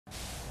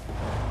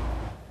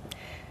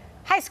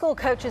High school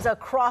coaches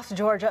across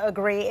Georgia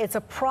agree it's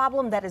a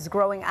problem that is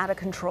growing out of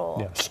control.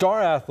 Yeah.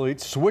 Star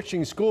athletes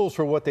switching schools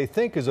for what they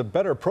think is a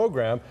better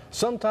program,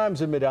 sometimes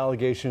amid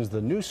allegations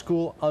the new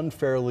school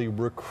unfairly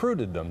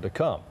recruited them to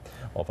come.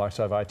 Well, Fox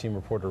 5 I-Team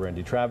reporter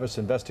Randy Travis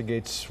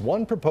investigates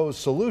one proposed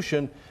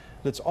solution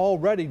that's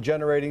already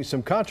generating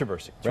some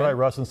controversy. That's right,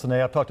 Russ and Sine.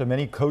 I've talked to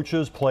many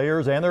coaches,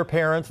 players, and their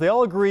parents. They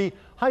all agree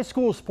high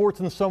school sports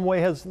in some way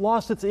has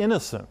lost its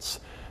innocence.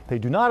 They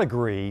do not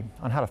agree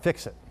on how to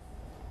fix it.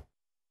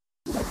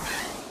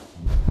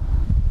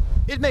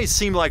 It may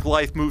seem like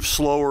life moves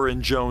slower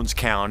in Jones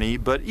County,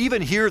 but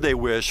even here they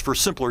wish for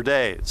simpler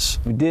days.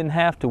 We didn't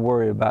have to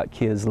worry about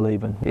kids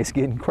leaving. It's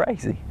getting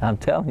crazy. I'm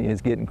telling you,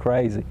 it's getting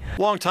crazy.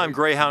 Longtime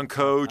Greyhound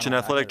coach and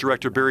athletic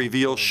director Barry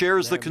Veal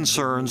shares the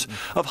concerns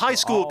of high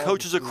school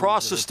coaches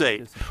across the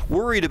state,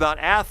 worried about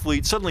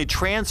athletes suddenly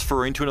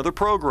transferring to another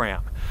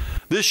program.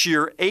 This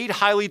year, 8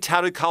 highly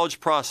touted college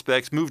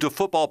prospects moved to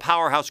football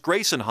powerhouse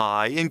Grayson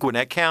High in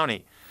Gwinnett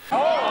County.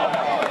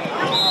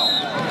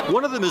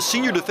 One of them is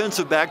senior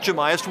defensive back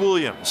Jemias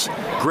Williams.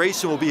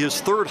 Grayson will be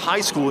his 3rd high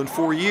school in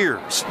 4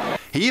 years.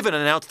 He even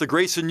announced the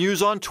Grayson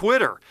news on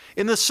Twitter,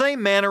 in the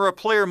same manner a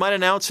player might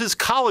announce his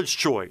college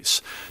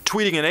choice,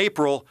 tweeting in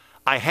April,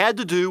 "I had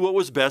to do what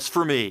was best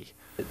for me."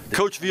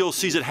 Coach Veal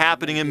sees it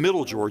happening in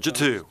Middle Georgia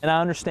too. And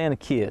I understand the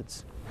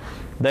kids.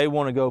 They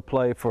want to go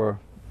play for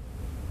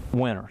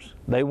winners.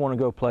 They want to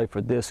go play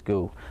for this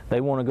school. They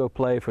want to go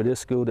play for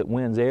this school that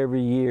wins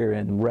every year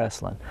in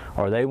wrestling.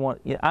 Or they want,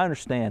 I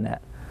understand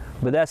that.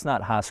 But that's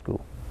not high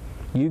school.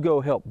 You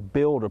go help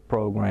build a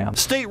program.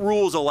 State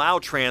rules allow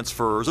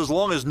transfers as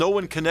long as no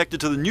one connected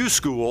to the new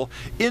school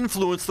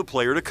influenced the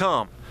player to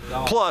come.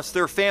 Plus,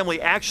 their family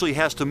actually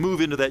has to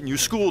move into that new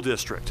school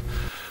district.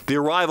 The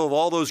arrival of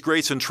all those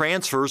Grayson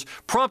transfers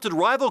prompted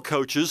rival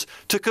coaches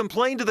to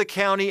complain to the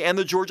county and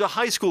the Georgia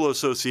High School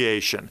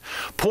Association,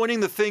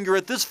 pointing the finger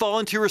at this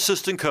volunteer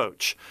assistant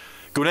coach.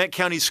 Gwinnett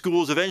County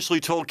Schools eventually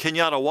told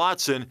Kenyatta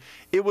Watson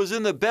it was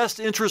in the best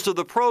interest of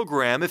the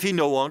program if he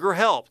no longer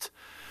helped.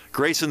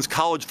 Grayson's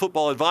college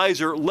football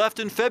advisor left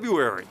in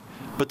February,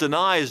 but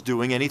denies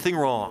doing anything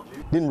wrong.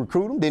 Didn't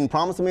recruit him, didn't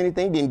promise him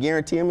anything, didn't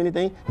guarantee him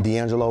anything.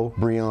 D'Angelo,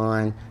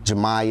 Breon,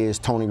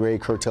 Jemias, Tony Gray,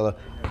 Kurt Tiller,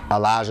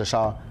 Elijah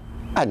Shaw.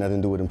 I had nothing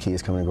to do with them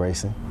kids coming to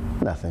Grayson.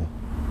 Nothing.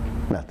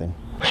 Nothing.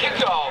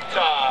 Kickoff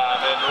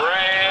time in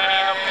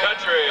Ram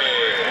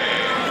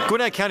Country.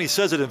 Gwinnett County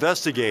says it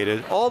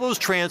investigated. All those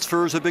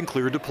transfers have been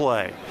cleared to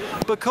play.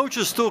 But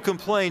coaches still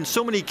complain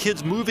so many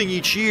kids moving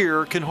each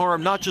year can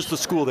harm not just the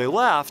school they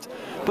left,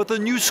 but the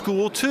new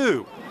school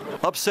too,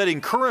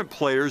 upsetting current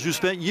players who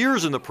spent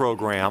years in the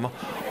program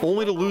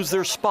only to lose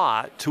their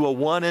spot to a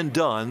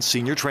one-and-done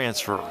senior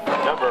transfer.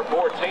 Number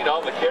 14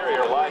 on the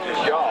carrier, Elijah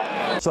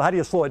Shaw. So how do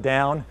you slow it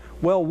down?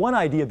 Well, one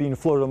idea being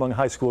floated among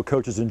high school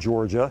coaches in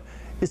Georgia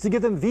is to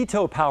give them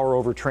veto power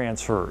over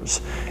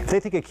transfers. If they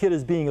think a kid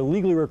is being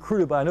illegally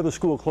recruited by another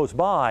school close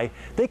by,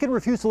 they can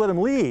refuse to let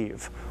him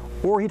leave,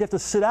 or he'd have to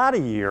sit out a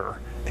year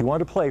if he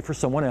wanted to play for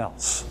someone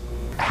else.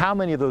 How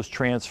many of those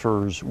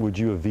transfers would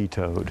you have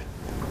vetoed?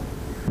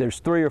 There's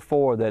 3 or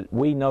 4 that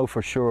we know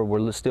for sure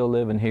we're still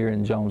living here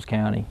in Jones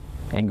County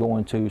and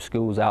going to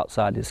schools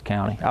outside this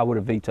county. I would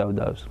have vetoed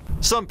those.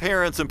 Some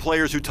parents and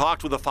players who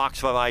talked with the Fox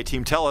 5 I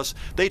team tell us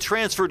they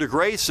transferred to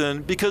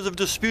Grayson because of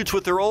disputes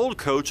with their old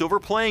coach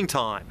over playing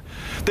time.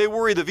 They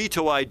worry the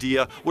veto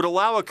idea would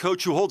allow a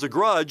coach who holds a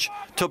grudge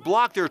to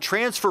block their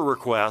transfer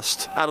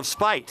request out of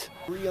spite.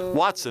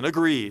 Watson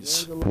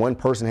agrees. One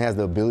person has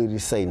the ability to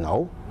say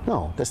no.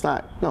 No, that's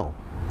not, no.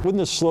 Wouldn't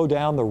this slow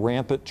down the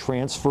rampant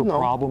transfer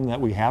problem that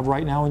we have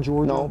right now in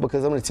Georgia? No,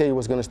 because I'm going to tell you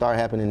what's going to start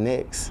happening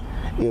next.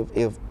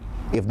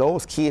 If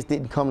those kids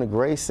didn't come to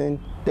Grayson,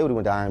 they would have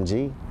went to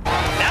IMG.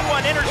 That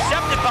one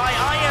intercepted by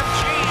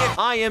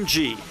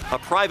IMG, a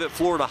private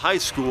Florida high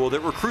school that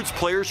recruits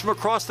players from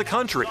across the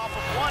country.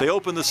 They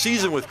opened the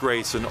season with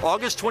Grayson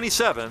August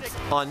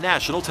 27th on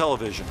national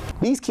television.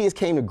 These kids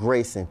came to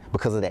Grayson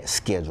because of that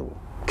schedule.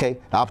 Okay,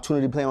 the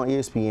opportunity to play on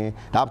ESPN,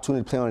 the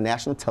opportunity to play on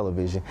national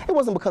television. It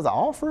wasn't because of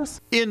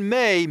offers. In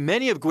May,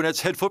 many of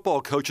Gwinnett's head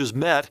football coaches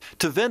met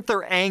to vent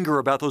their anger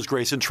about those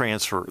Grayson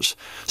transfers.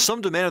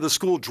 Some demanded the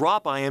school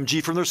drop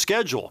IMG from their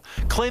schedule,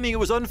 claiming it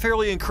was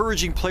unfairly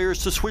encouraging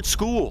players to switch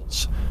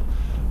schools.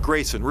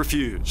 Grayson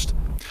refused.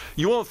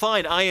 You won't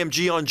find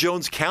IMG on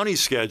Jones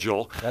County's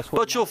schedule,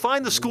 but you'll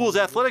find the school's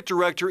athletic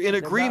director in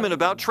agreement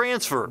about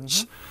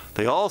transfers.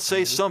 They all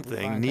say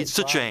something needs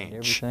to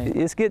change.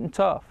 It's getting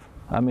tough.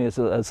 I mean,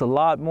 it's a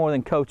lot more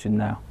than coaching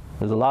now.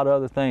 There's a lot of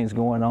other things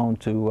going on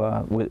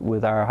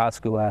with our high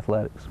school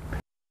athletics.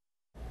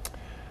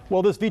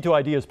 Well, this veto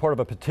idea is part of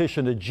a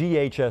petition to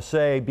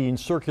GHSA being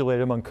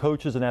circulated among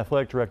coaches and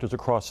athletic directors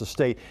across the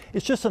state.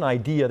 It's just an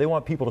idea. They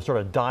want people to start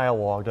a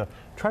dialogue to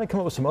try to come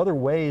up with some other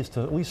ways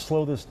to at least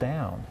slow this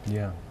down.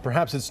 Yeah,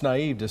 perhaps it's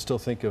naive to still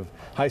think of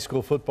high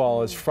school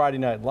football as Friday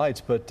night lights,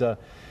 but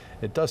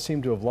it does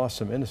seem to have lost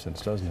some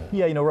innocence, doesn't it?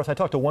 Yeah, you know, Russ, I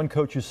talked to one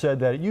coach who said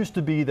that it used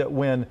to be that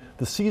when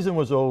the season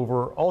was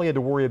over, all he had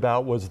to worry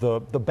about was the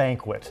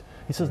banquet.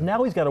 He says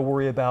now he's got to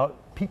worry about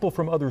people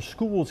from other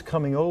schools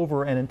coming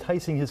over and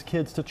enticing his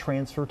kids to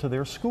transfer to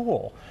their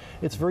school.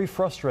 It's very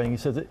frustrating. He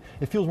says it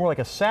feels more like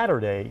a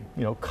Saturday,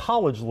 you know,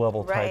 college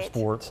level type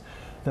sports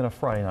than a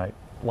Friday night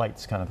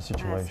lights kind of a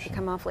situation. It's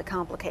become awfully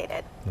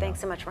complicated. Thanks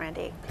so much,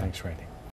 Randy. Thanks, Randy.